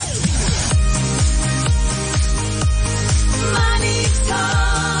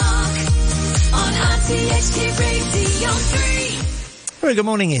Very good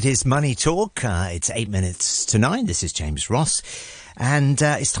morning. It is Money Talk. It's 8 minutes to 9. This is James Ross. And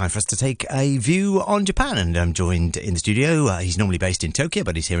it's time for us to take a view on Japan. And I'm joined in the studio. He's normally based in Tokyo,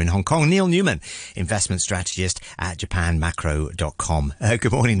 but he's here in Hong Kong. Neil Newman, investment strategist at japanmacro.com.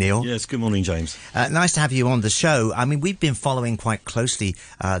 Good morning, Neil. Yes, good morning, James. Nice to have you on the show. I mean, we've been following quite closely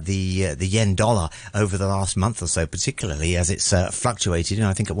the yen dollar over the last month or so, particularly as it's fluctuated. You know,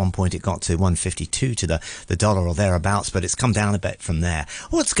 I think at one point it got to 152 to the dollar or thereabouts, but it's come down a bit from there.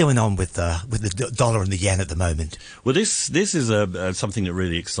 What's going on with the dollar and the yen at the moment? Well, this is something that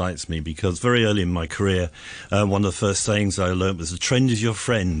really excites me, because very early in my career, one of the first sayings I learned was, "A trend is your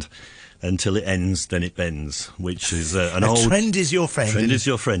friend. Until it ends, then it bends," which is an old... trend is your friend. Trend is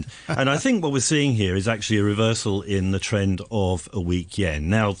your friend. And I think what we're seeing here is actually a reversal in the trend of a weak yen.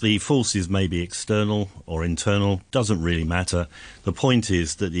 Now, the forces may be external or internal, doesn't really matter. The point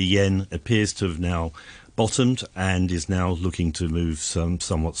is that the yen appears to have now bottomed and is now looking to move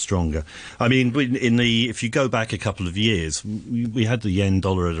somewhat stronger. I mean, if you go back a couple of years, we had the yen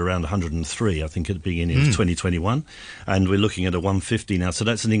dollar at around 103, I think, at the beginning of 2021, and we're looking at a 150 now. So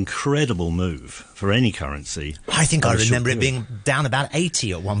that's an incredible move for any currency. I think I remember it being down about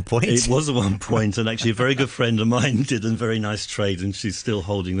 80 at one point. It was at one point, and actually a very good friend of mine did a very nice trade, and she's still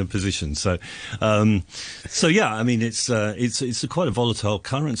holding the position. So yeah, I mean, it's quite a volatile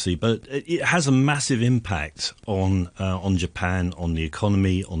currency, but it has a massive impact on Japan, on the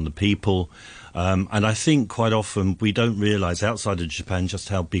economy, on the people. And I think quite often we don't realise outside of Japan just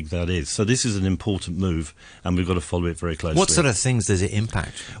how big that is. So this is an important move, and we've got to follow it very closely. What sort of things does it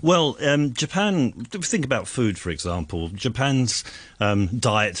impact? Well, Japan, think about food, for example. Japan's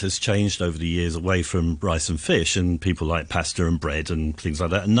diet has changed over the years away from rice and fish, and people like pasta and bread and things like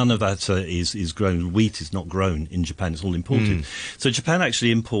that. And none of that is grown. Wheat is not grown in Japan. It's all imported. So Japan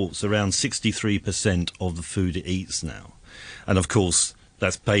actually imports around 63% of the food it eats now. And of course,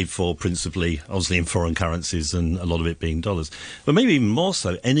 that's paid for principally, obviously, in foreign currencies, and a lot of it being dollars. But maybe even more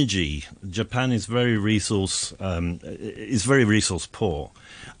so, energy. Japan is very resource poor.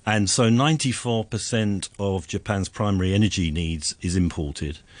 And so 94% of Japan's primary energy needs is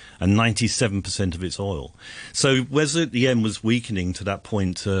imported, and 97% of its oil. So whether the yen was weakening to that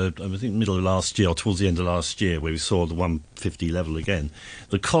point, I think middle of last year, or towards the end of last year, where we saw the 150 level again,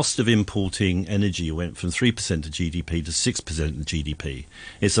 the cost of importing energy went from 3% of GDP to 6% of GDP.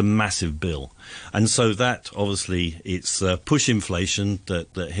 It's a massive bill. And so that, obviously, it's push inflation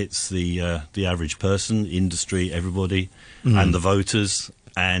that hits the average person, industry, everybody, and the voters.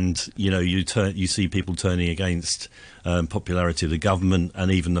 And, you know, you see people turning against popularity of the government, and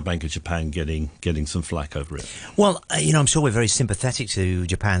even the Bank of Japan getting some flack over it. Well, you know, I'm sure we're very sympathetic to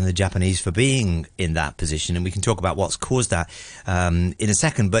Japan and the Japanese for being in that position, and we can talk about what's caused that in a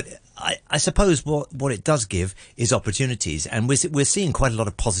second. But I suppose what it does give is opportunities, and we're seeing quite a lot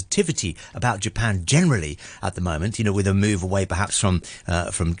of positivity about Japan generally at the moment. You know, with a move away perhaps from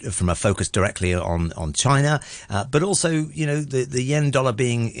a focus directly on China, but also, you know, the yen dollar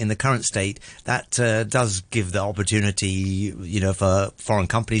being in the current state, that does give the opportunity, you know, for foreign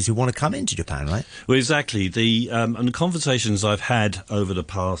companies who want to come into Japan, right? Well, exactly. And the conversations I've had over the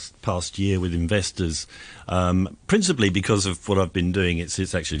past year with investors, principally because of what I've been doing,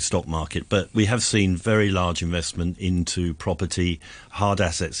 it's actually stock market, but we have seen very large investment into property, hard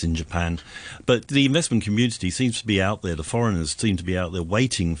assets in Japan. But the investment community seems to be out there, the foreigners seem to be out there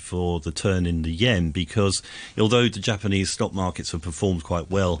waiting for the turn in the yen, because although the Japanese stock markets have performed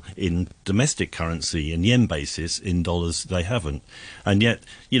quite well in domestic currency and yen basis, in dollars they haven't. And yet,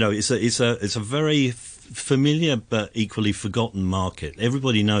 you know, it's a very familiar but equally forgotten market.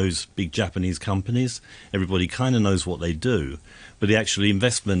 Everybody knows big Japanese companies. Everybody kind of knows what they do. But the actual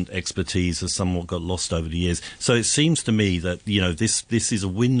investment expertise has somewhat got lost over the years. So it seems to me that, you know, this is a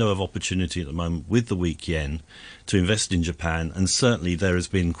window of opportunity at the moment with the weak yen to invest in Japan, and certainly there has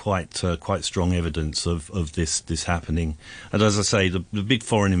been quite strong evidence of this happening. And as I say, the big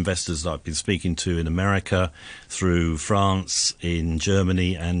foreign investors that I've been speaking to in America, through France, in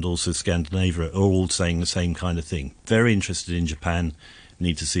Germany, and also Scandinavia, are all saying the same kind of thing. Very interested in Japan,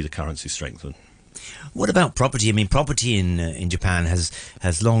 need to see the currency strengthen. What about property? I mean, property in Japan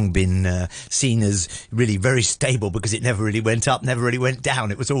has long been seen as really very stable, because it never really went up, never really went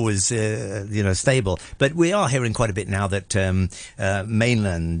down. It was always, stable. But we are hearing quite a bit now that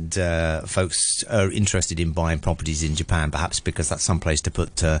mainland folks are interested in buying properties in Japan, perhaps because that's some place to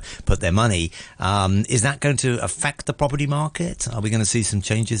put their money. Is that going to affect the property market? Are we going to see some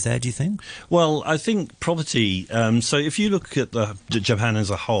changes there, do you think? Well, I think property, so if you look at Japan as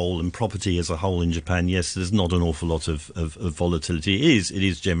a whole and property as a whole overall in Japan, yes, there's not an awful lot of volatility. It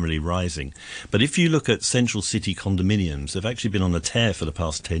is generally rising. But if you look at central city condominiums, they've actually been on a tear for the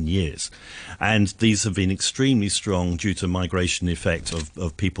past 10 years. And these have been extremely strong due to migration effect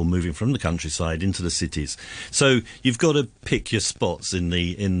of people moving from the countryside into the cities. So you've got to pick your spots in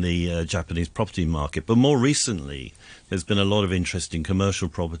the Japanese property market. But more recently, there's been a lot of interest in commercial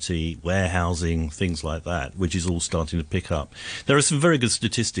property, warehousing, things like that, which is all starting to pick up. There are some very good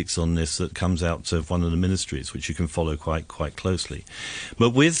statistics on this that comes out of one of the ministries, which you can follow quite closely. But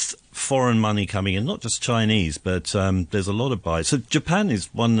with foreign money coming in, not just Chinese, but there's a lot of buys. So Japan is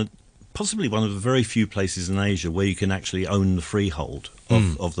possibly one of the very few places in Asia where you can actually own the freehold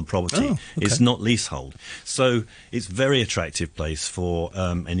of the property. Oh, okay. It's not leasehold. So it's a very attractive place for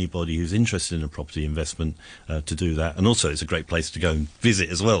anybody who's interested in a property investment to do that. And also it's a great place to go and visit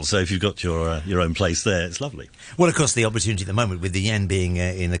as well. So if you've got your own place there, it's lovely. Well, of course, the opportunity at the moment with the yen being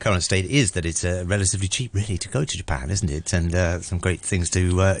in the current state is that it's relatively cheap, really, to go to Japan, isn't it? And some great things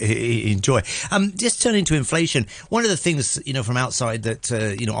to enjoy. Just turning to inflation, one of the things, from outside that,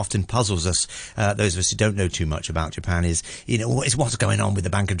 often puzzles us, those of us who don't know too much about Japan is what's going on with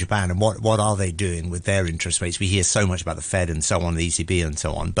the Bank of Japan and what are they doing with their interest rates. We hear so much about the Fed and so on, the ECB and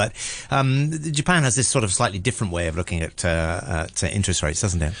so on, but Japan has this sort of slightly different way of looking at interest rates,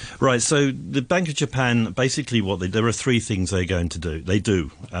 doesn't it? Right, so the Bank of Japan, basically there are three things they're going to do. They do.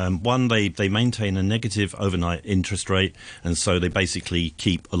 One, they maintain a negative overnight interest rate, and so they basically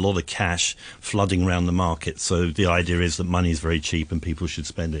keep a lot of cash flooding around the market. So the idea is that money is very cheap and people should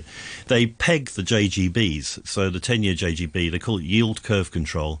spend it. They peg the JGBs, so the 10-year JGB, they call it yield curve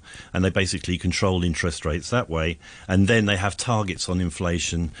control, and they basically control interest rates that way. And then they have targets on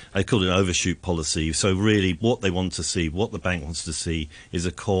inflation. They call it an overshoot policy. So really what they want to see, what the bank wants to see, is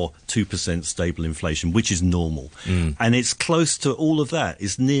a core 2% stable inflation, which is normal. And it's close to all of that.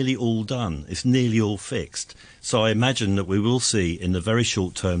 It's nearly all done. It's nearly all fixed. So I imagine that we will see in the very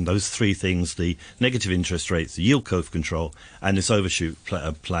short term those three things: the negative interest rates, the yield curve control, and this overshoot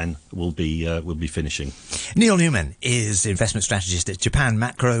plan will be finishing. Neil Newman is investment strategist at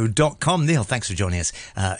japanmacro.com. Neil, thanks for joining us